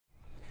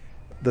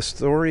The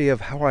story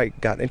of how I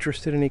got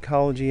interested in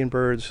ecology and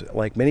birds,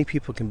 like many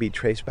people, can be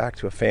traced back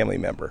to a family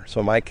member.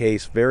 So in my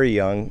case, very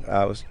young,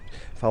 I was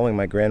following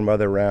my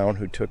grandmother around,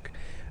 who took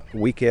a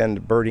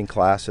weekend birding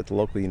class at the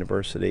local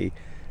university.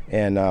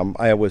 And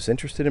I was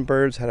interested in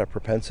birds, had a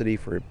propensity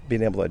for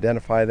being able to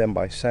identify them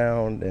by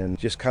sound, and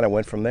just kind of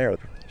went from there.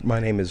 My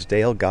name is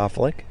Dale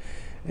Gawlik,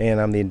 and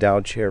I'm the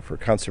Endowed Chair for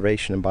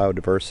Conservation and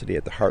Biodiversity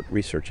at the Harte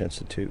Research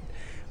Institute.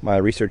 My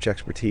research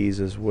expertise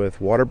is with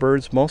water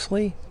birds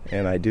mostly,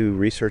 and I do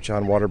research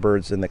on water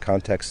birds in the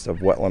context of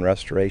wetland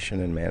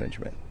restoration and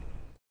management.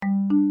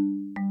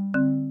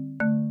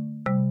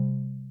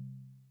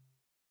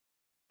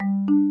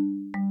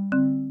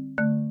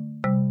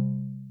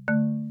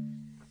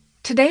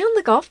 Today on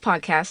the Golf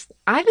Podcast,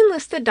 I've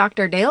enlisted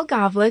Dr. Dale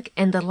Gawlik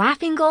and the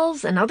laughing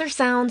gulls and other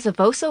sounds of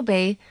Oso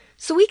Bay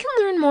so we can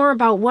learn more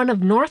about one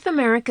of North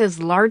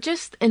America's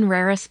largest and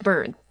rarest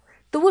birds,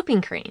 the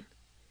whooping crane.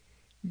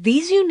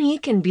 These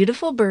unique and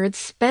beautiful birds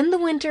spend the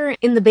winter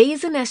in the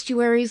bays and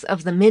estuaries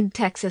of the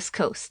mid-Texas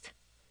coast.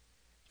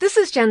 This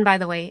is Jen, by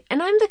the way,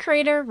 and I'm the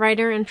creator,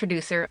 writer, and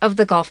producer of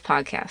the Golf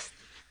Podcast.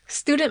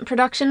 Student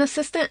production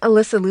assistant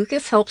Alyssa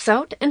Lucas helps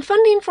out, and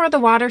funding for the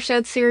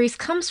Watersheds series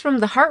comes from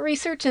the Harte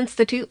Research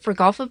Institute for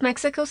Gulf of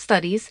Mexico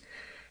Studies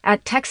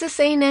at Texas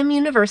A&M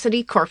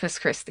University, Corpus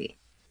Christi.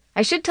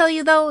 I should tell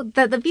you, though,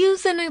 that the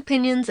views and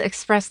opinions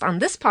expressed on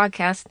this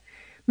podcast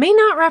may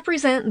not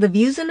represent the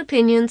views and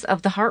opinions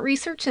of the Harte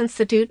Research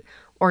Institute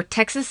or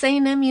Texas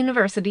A&M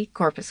University,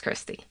 Corpus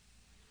Christi.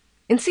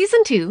 In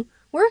Season 2,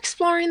 we're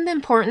exploring the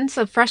importance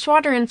of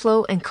freshwater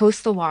inflow and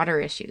coastal water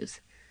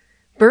issues.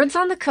 Birds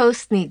on the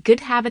coast need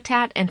good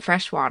habitat and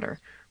fresh water,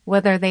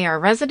 whether they are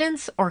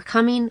residents or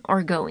coming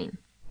or going.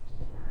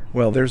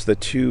 Well, there's the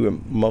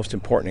two most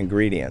important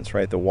ingredients,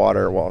 right? The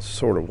water, well,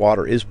 sort of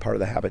water is part of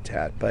the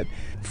habitat, but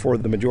for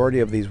the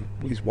majority of these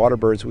water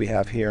birds we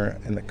have here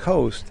in the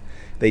coast,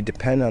 they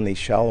depend on these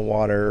shallow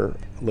water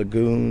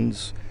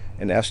lagoons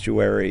and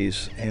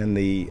estuaries and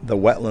the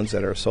wetlands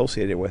that are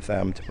associated with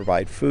them to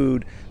provide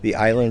food. The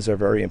islands are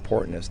very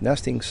important as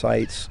nesting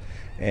sites,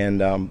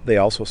 and they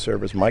also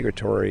serve as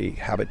migratory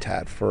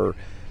habitat for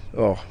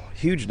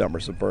huge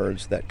numbers of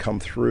birds that come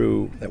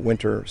through that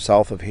winter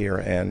south of here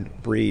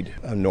and breed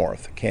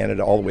north,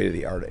 Canada, all the way to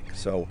the Arctic.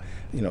 So,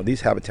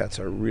 these habitats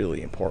are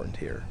really important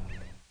here.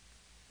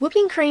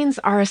 Whooping cranes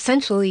are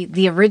essentially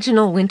the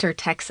original winter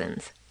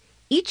Texans.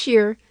 Each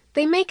year,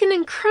 they make an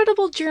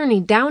incredible journey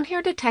down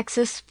here to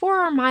Texas for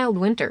our mild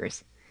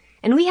winters,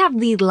 and we have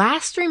the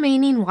last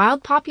remaining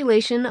wild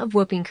population of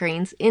whooping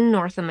cranes in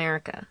North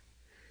America.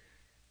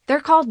 They're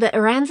called the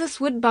Aransas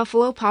wood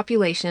buffalo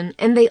population,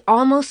 and they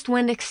almost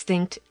went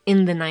extinct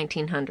in the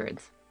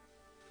 1900s.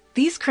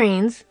 These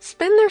cranes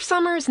spend their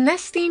summers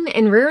nesting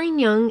and rearing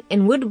young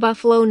in Wood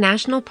Buffalo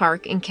National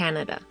Park in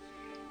Canada.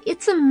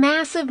 It's a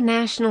massive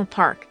national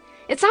park.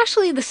 It's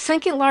actually the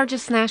second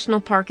largest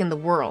national park in the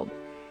world,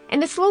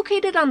 and it's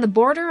located on the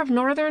border of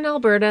northern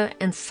Alberta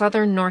and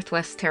southern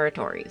Northwest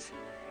Territories.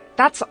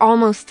 That's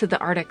almost to the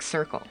Arctic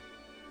Circle.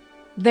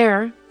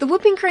 There, the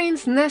whooping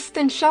cranes nest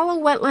in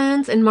shallow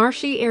wetlands and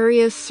marshy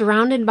areas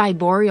surrounded by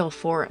boreal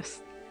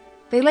forests.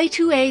 They lay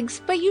 2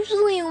 eggs, but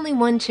usually only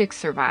 1 chick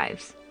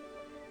survives.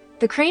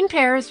 The crane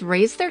pairs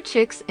raise their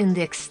chicks in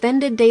the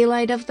extended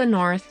daylight of the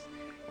north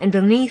and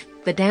beneath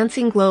the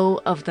dancing glow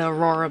of the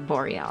aurora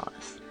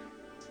borealis.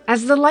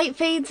 As the light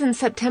fades in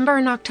September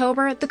and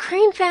October, the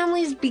crane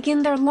families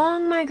begin their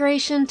long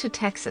migration to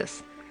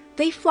Texas.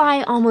 They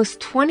fly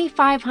almost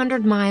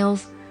 2,500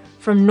 miles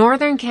from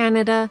northern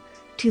Canada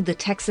to the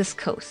Texas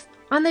coast.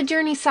 On the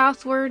journey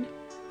southward,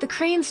 the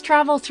cranes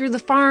travel through the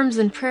farms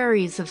and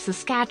prairies of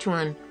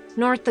Saskatchewan,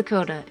 North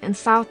Dakota, and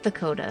South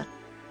Dakota,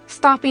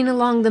 stopping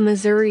along the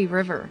Missouri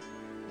River,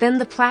 then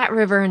the Platte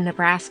River in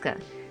Nebraska,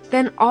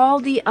 then all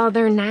the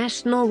other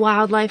national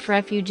wildlife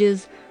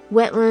refuges,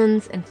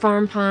 wetlands, and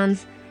farm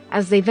ponds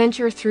as they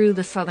venture through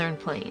the southern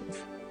plains.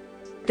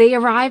 They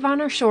arrive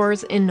on our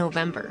shores in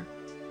November.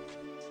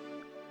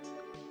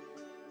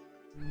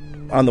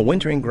 On the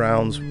wintering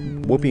grounds,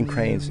 whooping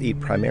cranes eat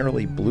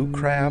primarily blue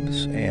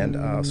crabs and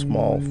a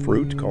small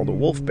fruit called a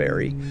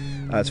wolfberry.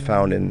 It's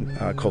found in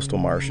coastal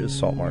marshes,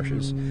 salt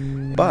marshes.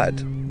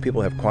 But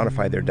people have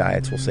quantified their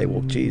diets will say,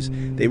 well, geez,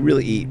 they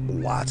really eat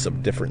lots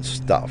of different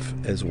stuff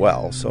as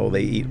well. So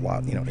they eat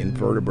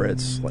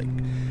invertebrates like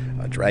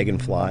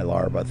dragonfly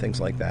larvae, things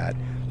like that.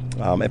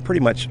 And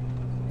pretty much,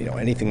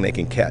 anything they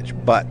can catch.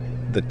 But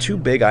the 2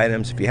 big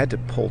items, if you had to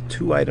pull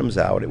 2 items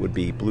out, it would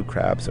be blue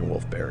crabs and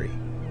wolfberry.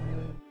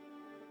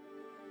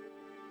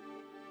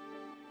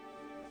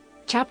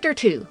 Chapter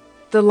 2,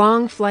 The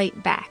Long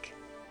Flight Back.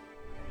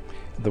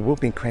 The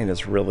whooping crane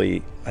is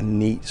really a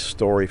neat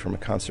story from a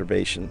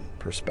conservation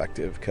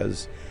perspective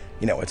because,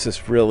 it's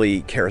this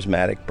really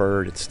charismatic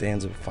bird. It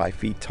stands at 5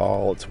 feet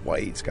tall. It's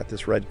white. It's got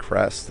this red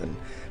crest and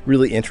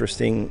really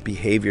interesting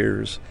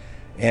behaviors.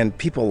 And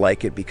people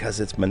like it because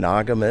it's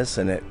monogamous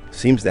and it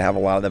seems to have a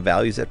lot of the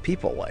values that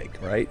people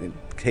like, right? It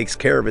takes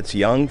care of its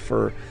young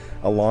for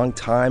a long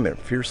time and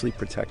fiercely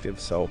protective.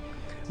 So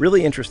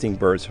really interesting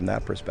birds from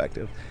that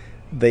perspective.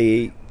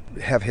 They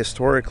have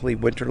historically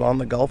wintered along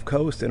the Gulf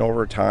Coast, and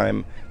over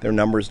time their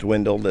numbers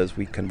dwindled as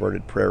we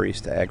converted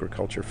prairies to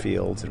agriculture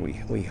fields, and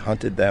we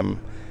hunted them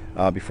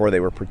before they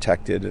were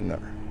protected in the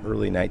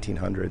early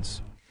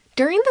 1900s.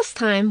 During this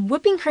time,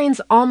 whooping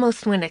cranes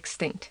almost went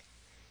extinct.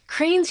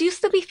 Cranes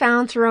used to be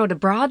found throughout a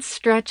broad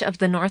stretch of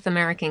the North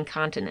American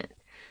continent,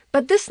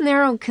 but this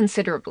narrowed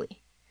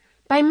considerably.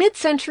 By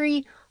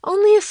mid-century,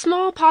 only a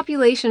small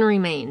population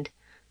remained,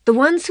 the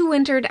ones who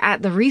wintered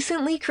at the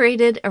recently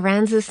created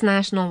Aransas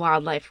National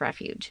Wildlife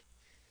Refuge.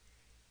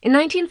 In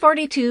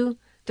 1942,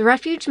 the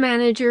refuge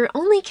manager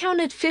only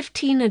counted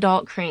 15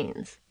 adult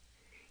cranes.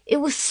 It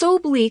was so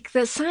bleak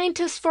that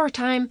scientists for a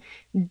time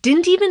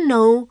didn't even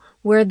know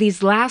where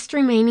these last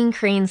remaining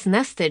cranes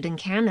nested in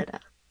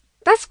Canada.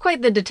 That's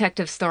quite the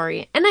detective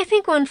story, and I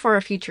think one for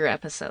a future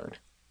episode.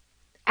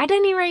 At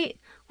any rate,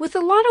 with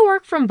a lot of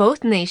work from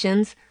both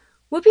nations,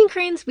 whooping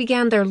cranes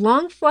began their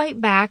long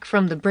flight back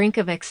from the brink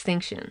of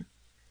extinction.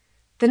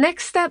 The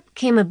next step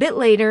came a bit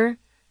later,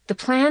 the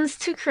plans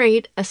to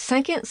create a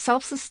second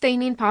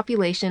self-sustaining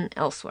population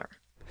elsewhere.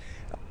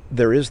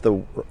 There is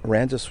the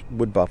Aransas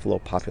wood buffalo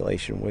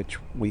population, which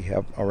we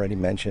have already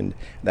mentioned.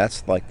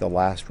 That's like the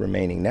last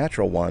remaining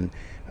natural one.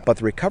 But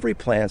the recovery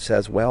plan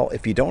says, well,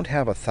 if you don't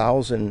have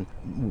 1,000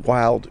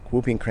 wild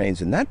whooping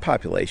cranes in that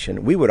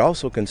population, we would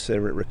also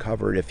consider it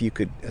recovered if you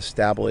could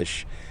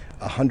establish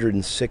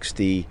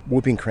 160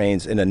 whooping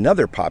cranes in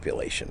another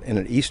population, in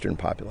an eastern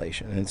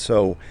population. And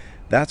so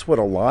that's what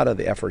a lot of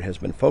the effort has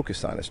been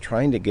focused on, is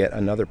trying to get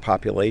another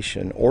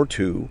population or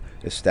two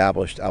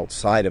established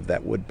outside of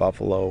that wood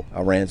buffalo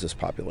Aransas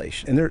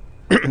population.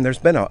 And there's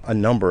been a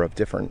number of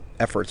different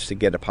efforts to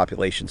get a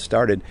population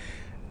started.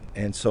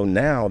 And so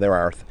now there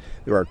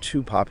are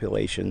two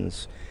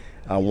populations,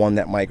 one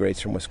that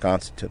migrates from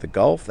Wisconsin to the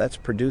Gulf, that's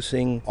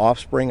producing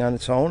offspring on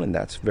its own, and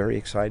that's very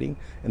exciting.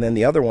 And then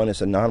the other one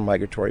is a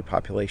non-migratory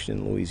population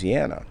in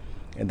Louisiana,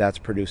 and that's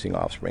producing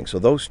offspring. So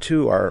those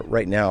two are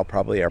right now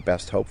probably our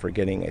best hope for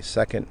getting a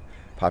second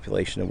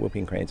population of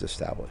whooping cranes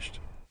established.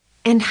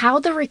 And how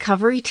the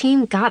recovery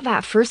team got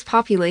that first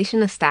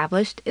population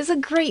established is a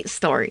great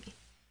story.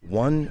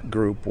 One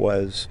group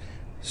was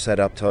set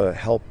up to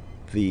help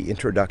the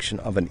introduction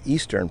of an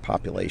eastern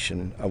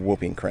population of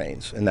whooping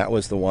cranes, and that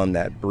was the one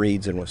that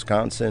breeds in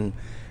Wisconsin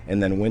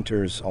and then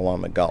winters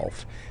along the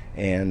Gulf.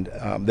 And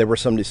there were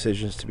some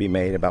decisions to be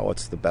made about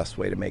what's the best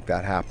way to make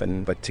that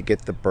happen, but to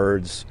get the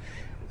birds,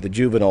 the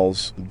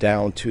juveniles,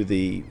 down to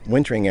the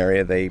wintering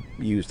area, they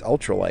used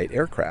ultralight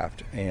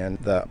aircraft, and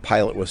the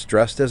pilot was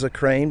dressed as a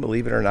crane,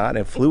 believe it or not,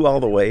 and flew all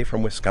the way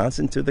from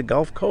Wisconsin to the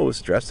Gulf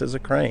Coast dressed as a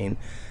crane,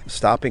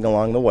 stopping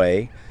along the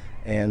way,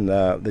 and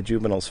the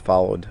juveniles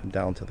followed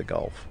down to the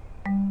Gulf.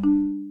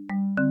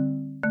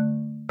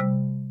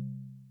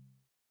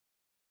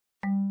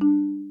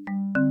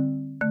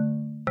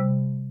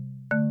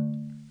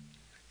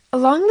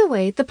 Along the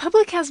way, the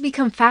public has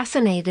become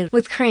fascinated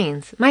with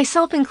cranes,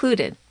 myself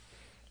included.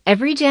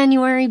 Every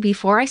January,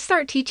 before I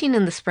start teaching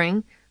in the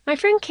spring, my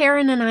friend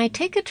Karen and I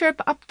take a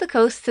trip up the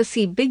coast to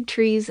see big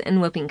trees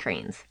and whooping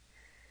cranes.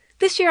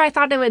 This year I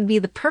thought it would be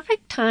the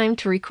perfect time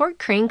to record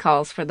crane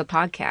calls for the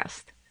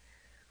podcast.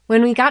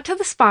 When we got to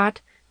the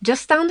spot,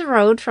 just down the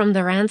road from the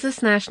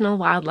Aransas National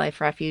Wildlife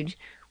Refuge,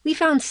 we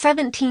found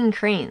 17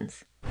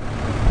 cranes.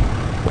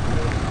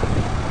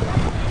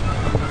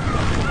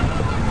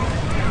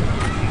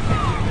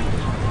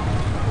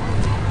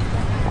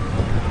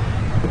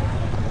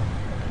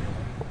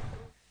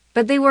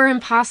 But they were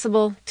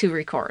impossible to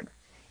record.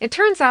 It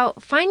turns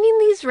out finding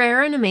these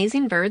rare and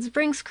amazing birds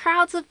brings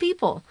crowds of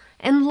people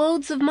and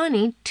loads of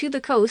money to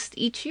the coast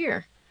each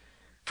year.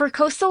 For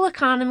coastal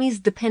economies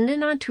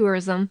dependent on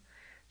tourism,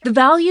 the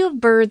value of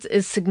birds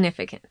is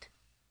significant.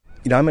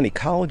 I'm an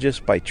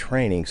ecologist by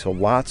training, so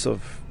lots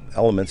of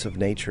elements of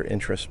nature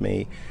interest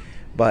me.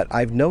 But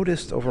I've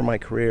noticed over my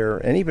career,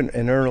 and even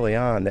early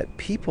on, that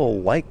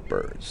people like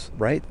birds,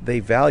 right? They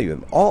value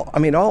them.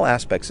 All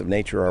aspects of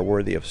nature are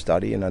worthy of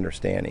study and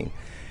understanding.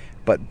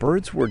 But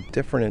birds were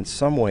different in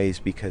some ways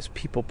because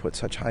people put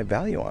such high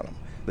value on them.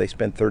 They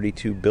spent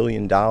 $32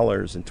 billion in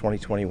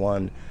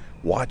 2021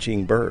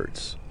 watching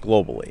birds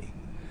globally,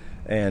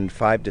 and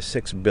 5 to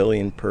 6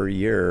 billion per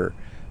year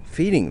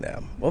feeding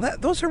them. Well,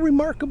 those are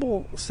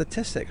remarkable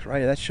statistics,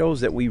 right? And that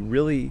shows that we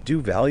really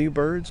do value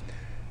birds.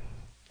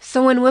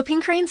 So when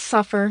whooping cranes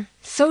suffer,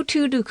 so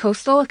too do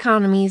coastal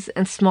economies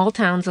and small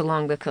towns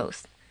along the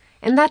coast.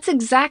 And that's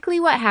exactly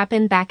what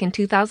happened back in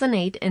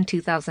 2008 and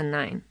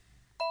 2009.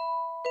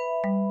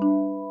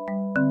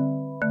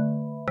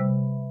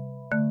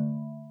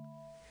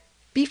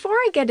 Before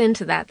I get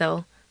into that,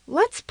 though,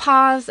 let's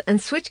pause and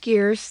switch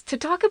gears to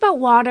talk about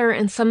water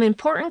and some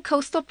important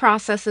coastal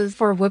processes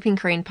for whooping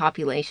crane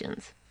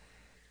populations.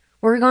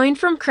 We're going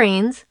from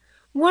cranes,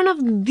 one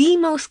of the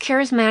most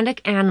charismatic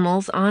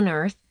animals on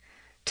Earth,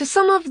 to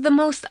some of the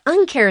most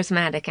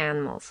uncharismatic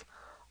animals,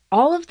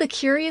 all of the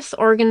curious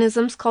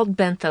organisms called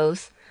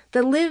benthos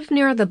that live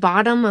near the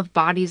bottom of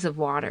bodies of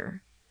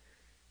water.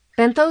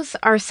 Benthos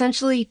are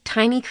essentially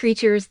tiny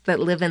creatures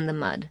that live in the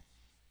mud.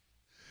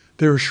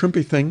 There are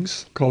shrimpy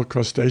things called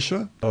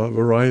crustacea, a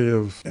variety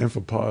of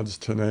amphipods,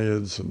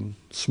 tanaids, and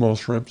small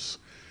shrimps.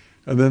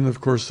 And then, of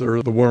course, there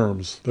are the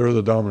worms. They're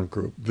the dominant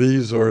group.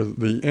 These are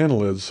the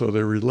annelids, so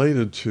they're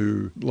related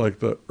to like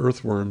the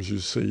earthworms you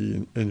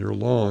see in your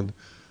lawn,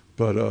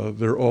 but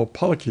they're all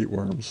polychaete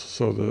worms.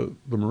 So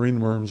the marine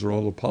worms are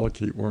all the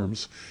polychaete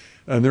worms.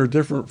 And they're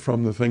different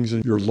from the things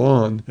in your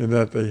lawn in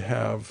that they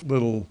have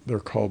they're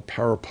called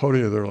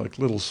parapodia. They're like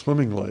little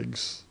swimming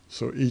legs.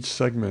 So each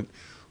segment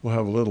will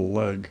have a little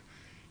leg.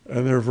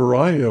 And there are a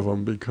variety of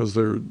them because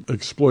they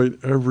exploit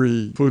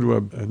every food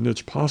web and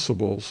niche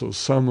possible. So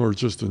some are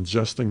just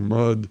ingesting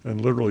mud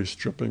and literally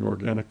stripping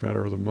organic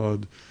matter of the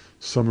mud.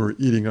 Some are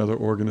eating other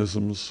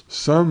organisms.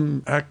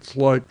 Some act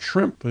like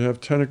shrimp. They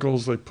have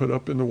tentacles they put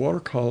up in the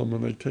water column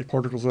and they take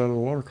particles out of the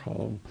water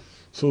column.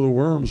 So the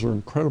worms are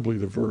incredibly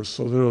diverse.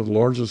 So they're the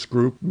largest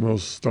group,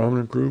 most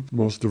dominant group,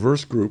 most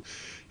diverse group.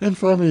 And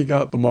finally, you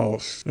got the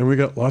mollusks. And we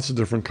got lots of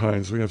different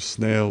kinds. We have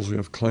snails, we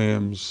have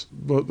clams.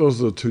 But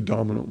those are the two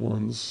dominant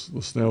ones,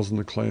 the snails and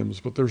the clams.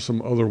 But there's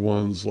some other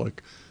ones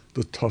like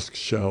the tusk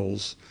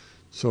shells.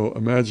 So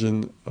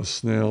imagine a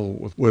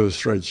snail with a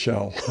straight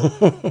shell.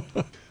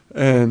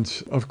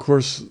 And of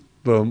course,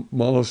 the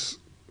mollusks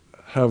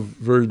have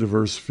very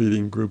diverse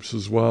feeding groups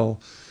as well.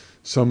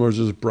 Some are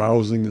just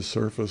browsing the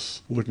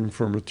surface, looking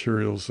for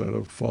materials that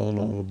have fallen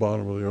on the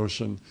bottom of the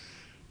ocean.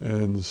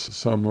 And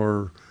some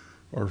are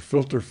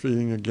filter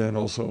feeding again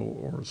also,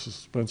 or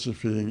suspension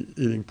feeding,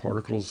 eating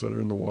particles that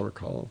are in the water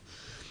column.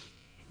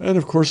 And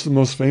of course, the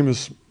most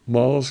famous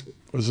mollusk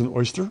is an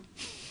oyster.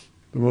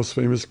 The most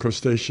famous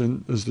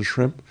crustacean is the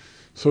shrimp.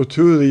 So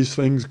two of these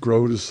things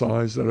grow to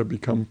size that have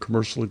become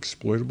commercially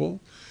exploitable.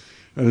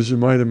 And as you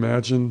might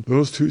imagine,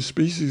 those two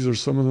species are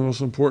some of the most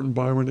important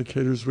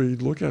bioindicators we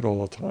look at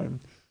all the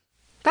time.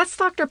 That's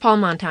Dr. Paul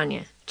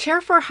Montagna,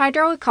 Chair for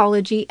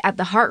Hydroecology at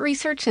the Harte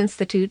Research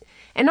Institute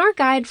and our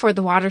guide for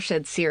the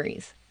Watersheds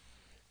series.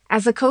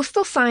 As a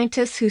coastal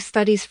scientist who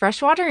studies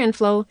freshwater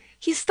inflow,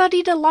 he's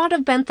studied a lot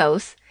of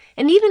benthos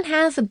and even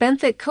has a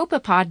benthic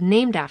copepod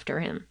named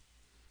after him.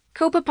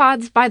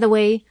 Copepods, by the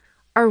way,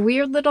 are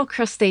weird little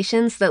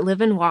crustaceans that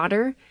live in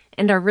water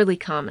and are really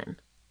common.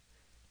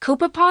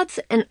 Copepods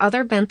and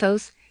other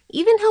benthos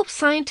even help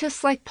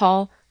scientists like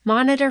Paul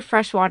monitor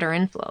freshwater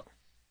inflow.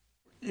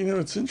 You know,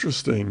 it's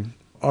interesting.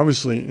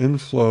 Obviously,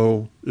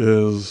 inflow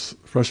is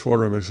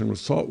freshwater mixing with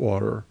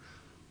saltwater,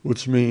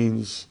 which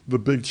means the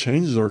big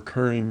changes are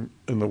occurring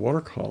in the water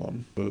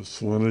column. The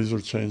salinities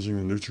are changing,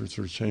 the nutrients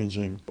are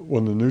changing.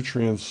 When the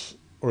nutrients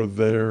are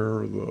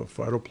there, the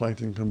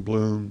phytoplankton can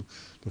bloom.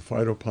 The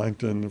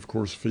phytoplankton, of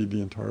course, feed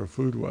the entire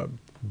food web.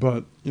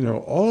 But, you know,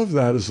 all of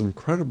that is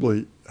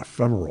incredibly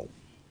ephemeral.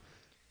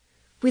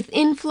 With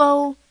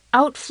inflow,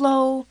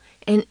 outflow,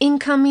 and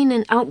incoming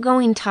and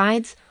outgoing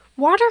tides,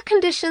 water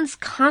conditions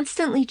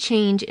constantly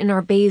change in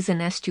our bays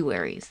and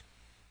estuaries.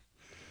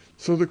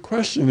 So the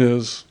question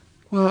is,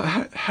 well,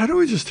 how do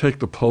we just take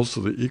the pulse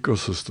of the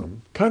ecosystem?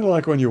 Kind of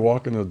like when you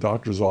walk in the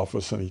doctor's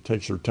office and he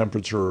takes your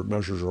temperature or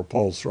measures your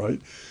pulse,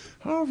 right?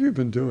 How have you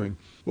been doing?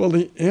 Well,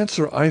 the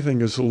answer, I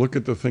think, is to look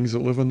at the things that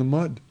live in the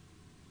mud.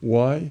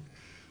 Why?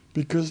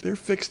 Because they're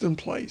fixed in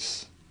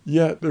place.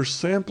 Yet they're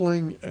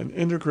sampling and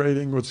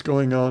integrating what's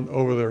going on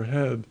over their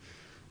head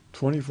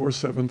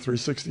 24/7,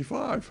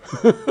 365.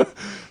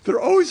 They're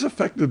always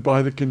affected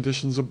by the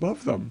conditions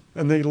above them.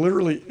 And they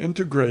literally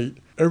integrate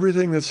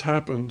everything that's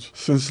happened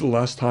since the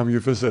last time you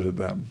visited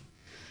them.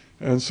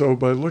 And so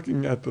by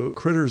looking at the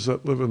critters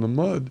that live in the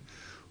mud,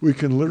 we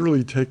can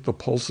literally take the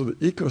pulse of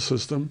the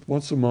ecosystem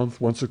once a month,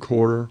 once a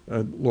quarter,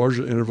 at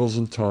larger intervals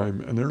in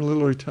time. And they're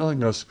literally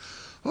telling us,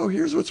 oh,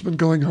 here's what's been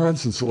going on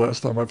since the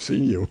last time I've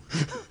seen you.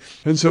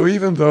 And so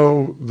even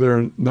though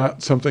they're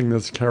not something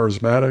that's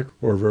charismatic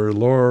or very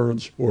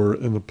large or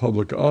in the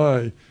public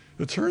eye,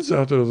 it turns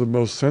out they're the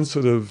most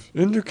sensitive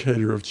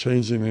indicator of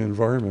changing the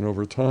environment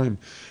over time.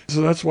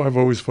 So that's why I've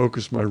always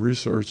focused my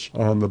research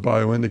on the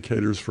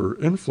bioindicators for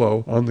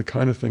inflow, on the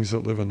kind of things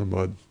that live in the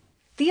mud.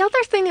 The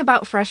other thing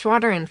about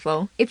freshwater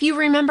inflow, if you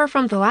remember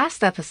from the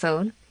last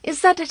episode,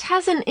 is that it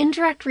has an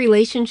indirect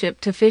relationship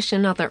to fish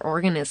and other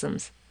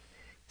organisms.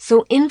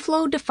 So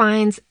inflow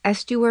defines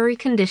estuary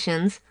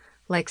conditions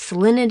like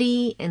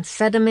salinity and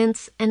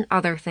sediments and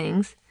other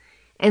things,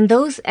 and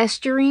those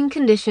estuarine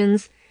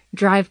conditions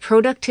drive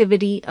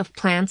productivity of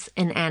plants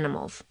and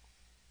animals.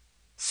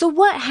 So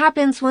what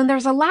happens when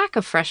there's a lack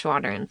of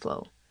freshwater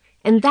inflow?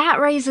 And that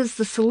raises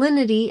the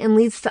salinity and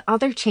leads to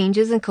other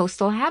changes in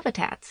coastal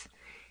habitats.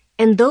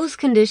 And those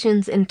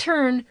conditions, in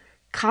turn,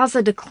 cause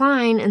a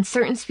decline in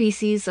certain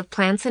species of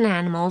plants and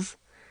animals,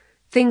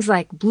 things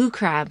like blue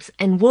crabs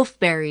and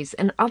wolfberries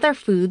and other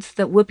foods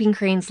that whooping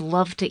cranes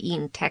love to eat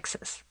in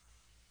Texas.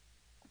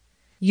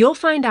 You'll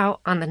find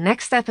out on the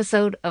next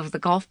episode of the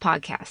Gulf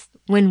Podcast,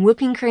 when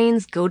whooping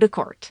cranes go to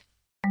court.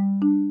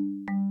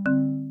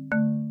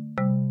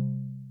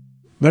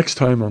 Next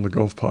time on the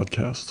Gulf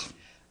Podcast.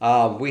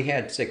 We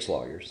had 6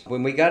 lawyers.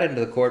 When we got into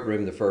the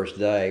courtroom the first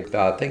day,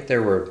 I think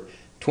there were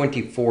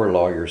 24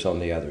 lawyers on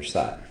the other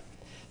side.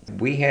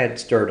 We had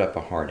stirred up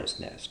a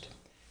hornet's nest.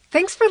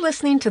 Thanks for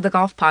listening to the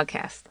Golf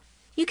Podcast.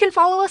 You can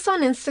follow us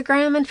on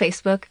Instagram and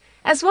Facebook,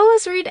 as well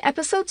as read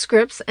episode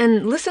scripts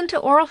and listen to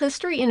oral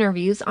history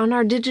interviews on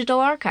our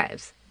digital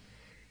archives.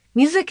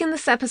 Music in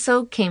this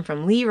episode came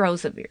from Lee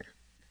Rosevere.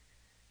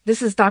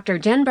 This is Dr.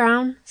 Jen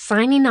Brown,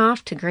 signing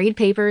off to grade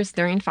papers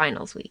during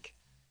finals week.